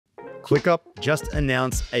ClickUp just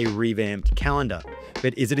announced a revamped calendar,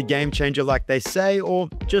 but is it a game changer like they say, or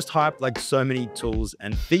just hype like so many tools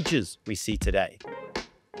and features we see today?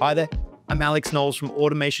 Hi there, I'm Alex Knowles from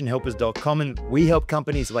automationhelpers.com, and we help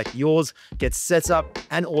companies like yours get set up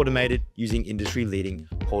and automated using industry-leading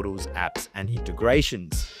portals, apps, and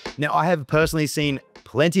integrations. Now, I have personally seen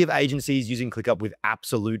plenty of agencies using ClickUp with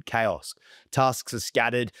absolute chaos. Tasks are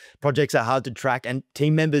scattered, projects are hard to track, and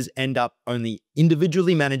team members end up only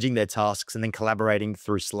individually managing their tasks and then collaborating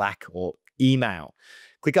through Slack or email.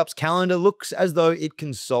 ClickUp's calendar looks as though it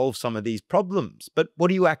can solve some of these problems, but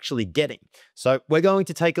what are you actually getting? So we're going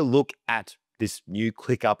to take a look at this new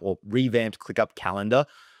ClickUp or revamped ClickUp calendar,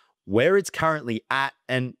 where it's currently at,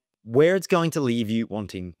 and where it's going to leave you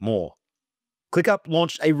wanting more. ClickUp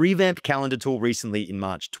launched a revamped calendar tool recently in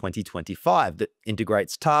March 2025 that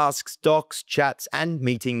integrates tasks, docs, chats, and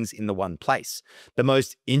meetings in the one place. The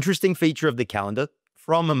most interesting feature of the calendar,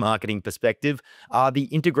 from a marketing perspective, are the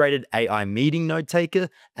integrated AI meeting note taker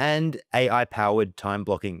and AI-powered time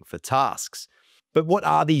blocking for tasks. But what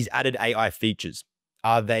are these added AI features?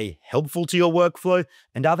 Are they helpful to your workflow?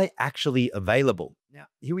 And are they actually available? Now,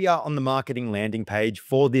 here we are on the marketing landing page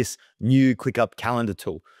for this new ClickUp calendar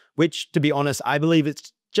tool, which, to be honest, I believe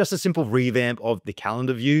it's just a simple revamp of the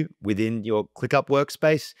calendar view within your ClickUp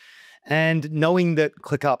workspace. And knowing that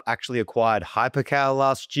ClickUp actually acquired HyperCal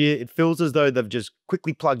last year, it feels as though they've just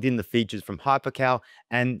quickly plugged in the features from HyperCal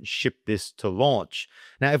and shipped this to launch.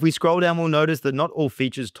 Now, if we scroll down, we'll notice that not all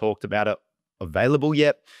features talked about are available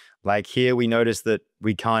yet. Like here, we notice that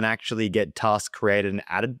we can't actually get tasks created and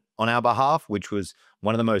added on our behalf, which was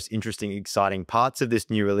one of the most interesting, exciting parts of this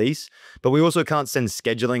new release. But we also can't send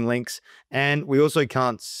scheduling links, and we also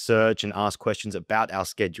can't search and ask questions about our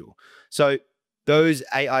schedule. So those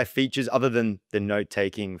AI features, other than the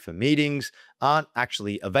note-taking for meetings, aren't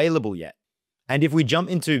actually available yet. And if we jump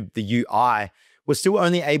into the UI, we're still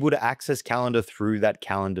only able to access calendar through that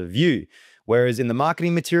calendar view. Whereas in the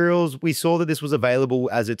marketing materials, we saw that this was available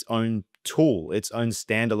as its own tool, its own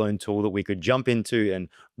standalone tool that we could jump into and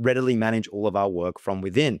readily manage all of our work from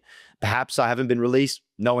within. Perhaps I haven't been released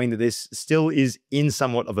knowing that this still is in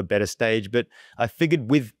somewhat of a better stage, but I figured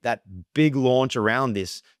with that big launch around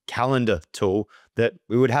this calendar tool that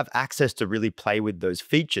we would have access to really play with those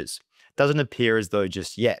features. Doesn't appear as though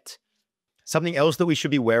just yet. Something else that we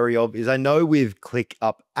should be wary of is I know with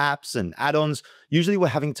ClickUp apps and add-ons, usually we're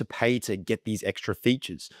having to pay to get these extra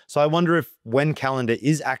features. So I wonder if when calendar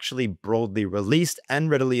is actually broadly released and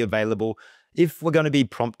readily available, if we're going to be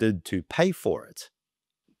prompted to pay for it.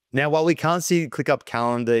 Now, while we can't see ClickUp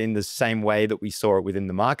Calendar in the same way that we saw it within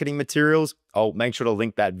the marketing materials, I'll make sure to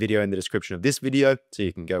link that video in the description of this video so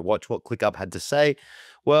you can go watch what ClickUp had to say.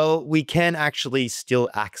 Well, we can actually still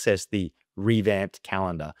access the revamped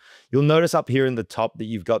calendar. You'll notice up here in the top that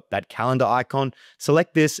you've got that calendar icon.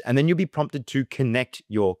 Select this, and then you'll be prompted to connect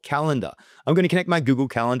your calendar. I'm going to connect my Google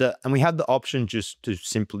Calendar, and we have the option just to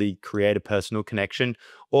simply create a personal connection,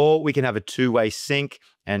 or we can have a two-way sync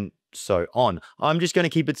and so on. I'm just going to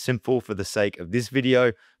keep it simple for the sake of this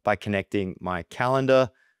video by connecting my calendar.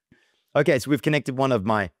 Okay, so we've connected one of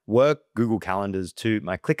my work Google Calendars to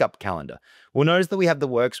my ClickUp calendar. We'll notice that we have the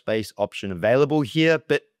workspace option available here,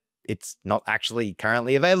 but it's not actually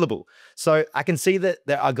currently available. So I can see that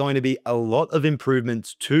there are going to be a lot of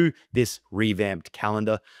improvements to this revamped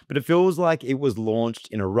calendar, but it feels like it was launched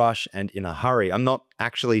in a rush and in a hurry. I'm not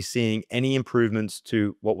actually seeing any improvements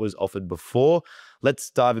to what was offered before.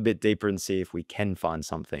 Let's dive a bit deeper and see if we can find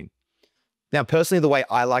something. Now, personally, the way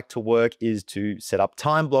I like to work is to set up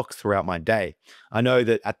time blocks throughout my day. I know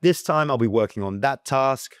that at this time, I'll be working on that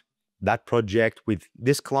task, that project with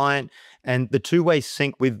this client, and the two-way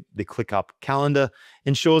sync with the ClickUp calendar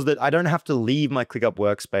ensures that I don't have to leave my ClickUp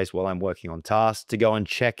workspace while I'm working on tasks to go and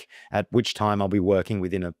check at which time I'll be working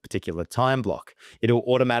within a particular time block. It'll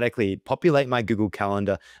automatically populate my Google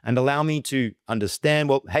Calendar and allow me to understand,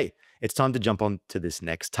 well, hey, it's time to jump on to this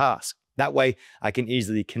next task. That way, I can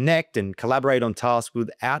easily connect and collaborate on tasks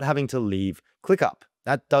without having to leave ClickUp.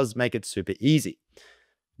 That does make it super easy.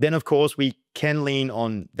 Then, of course, we can lean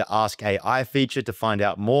on the Ask AI feature to find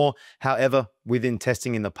out more. However, within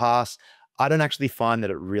testing in the past, I don't actually find that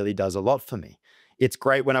it really does a lot for me. It's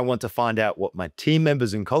great when I want to find out what my team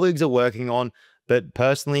members and colleagues are working on, but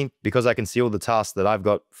personally, because I can see all the tasks that I've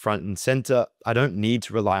got front and center, I don't need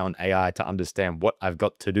to rely on AI to understand what I've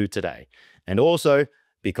got to do today. And also,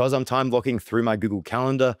 because I'm time blocking through my Google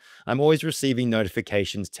Calendar, I'm always receiving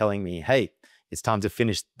notifications telling me, hey, it's time to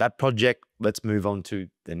finish that project. Let's move on to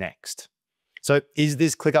the next. So is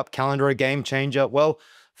this ClickUp Calendar a game changer? Well,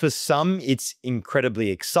 For some, it's incredibly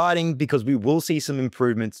exciting because we will see some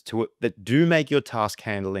improvements to it that do make your task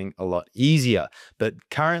handling a lot easier. But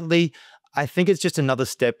currently, I think it's just another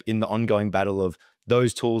step in the ongoing battle of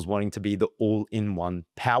those tools wanting to be the all-in-one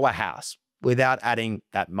powerhouse without adding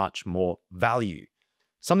that much more value.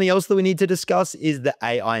 Something else that we need to discuss is the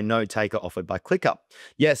AI note taker offered by ClickUp.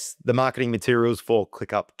 Yes, the marketing materials for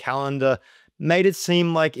ClickUp Calendar made it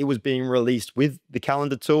seem like it was being released with the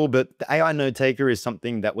calendar tool, but the AI note taker is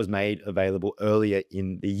something that was made available earlier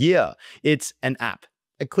in the year. It's an app,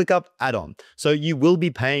 a ClickUp add-on. So you will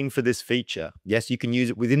be paying for this feature. Yes, you can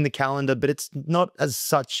use it within the calendar, but it's not as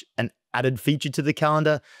such an added feature to the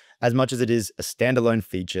calendar as much as it is a standalone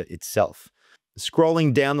feature itself.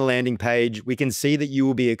 Scrolling down the landing page, we can see that you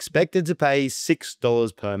will be expected to pay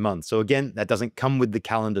 $6 per month. So again, that doesn't come with the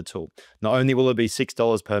calendar tool. Not only will it be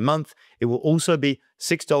 $6 per month, it will also be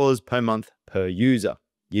 $6 per month per user.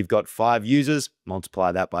 You've got 5 users,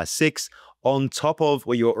 multiply that by 6, on top of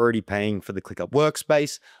what you're already paying for the ClickUp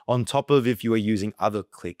workspace, on top of if you are using other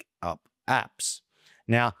ClickUp apps.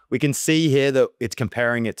 Now, we can see here that it's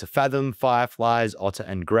comparing it to Fathom, Fireflies, Otter,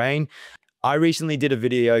 and Grain. I recently did a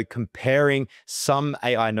video comparing some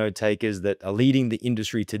AI note takers that are leading the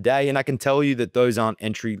industry today, and I can tell you that those aren't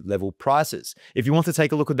entry-level prices. If you want to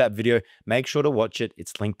take a look at that video, make sure to watch it.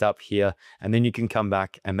 It's linked up here, and then you can come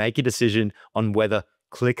back and make a decision on whether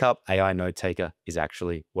ClickUp AI note taker is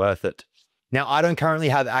actually worth it. Now, I don't currently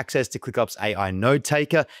have access to ClickUp's AI note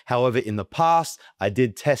taker. However, in the past, I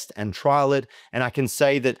did test and trial it, and I can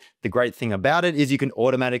say that the great thing about it is you can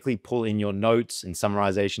automatically pull in your notes and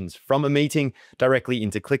summarizations from a meeting directly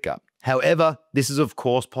into ClickUp. However, this is of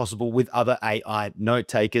course possible with other AI note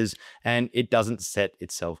takers, and it doesn't set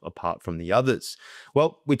itself apart from the others.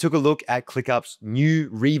 Well, we took a look at ClickUp's new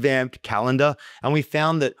revamped calendar, and we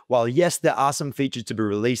found that while yes, there are some features to be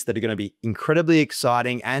released that are going to be incredibly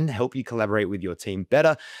exciting and help you collaborate with your team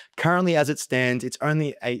better, currently as it stands, it's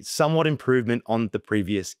only a somewhat improvement on the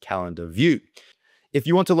previous calendar view. If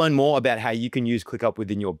you want to learn more about how you can use ClickUp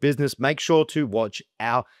within your business, make sure to watch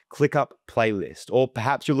our ClickUp playlist. Or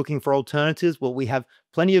perhaps you're looking for alternatives, well, we have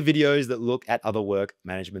plenty of videos that look at other work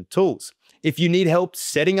management tools. If you need help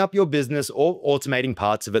setting up your business or automating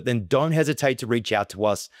parts of it, then don't hesitate to reach out to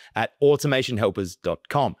us at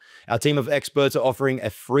automationhelpers.com. Our team of experts are offering a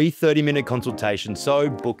free 30-minute consultation, so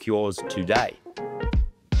book yours today.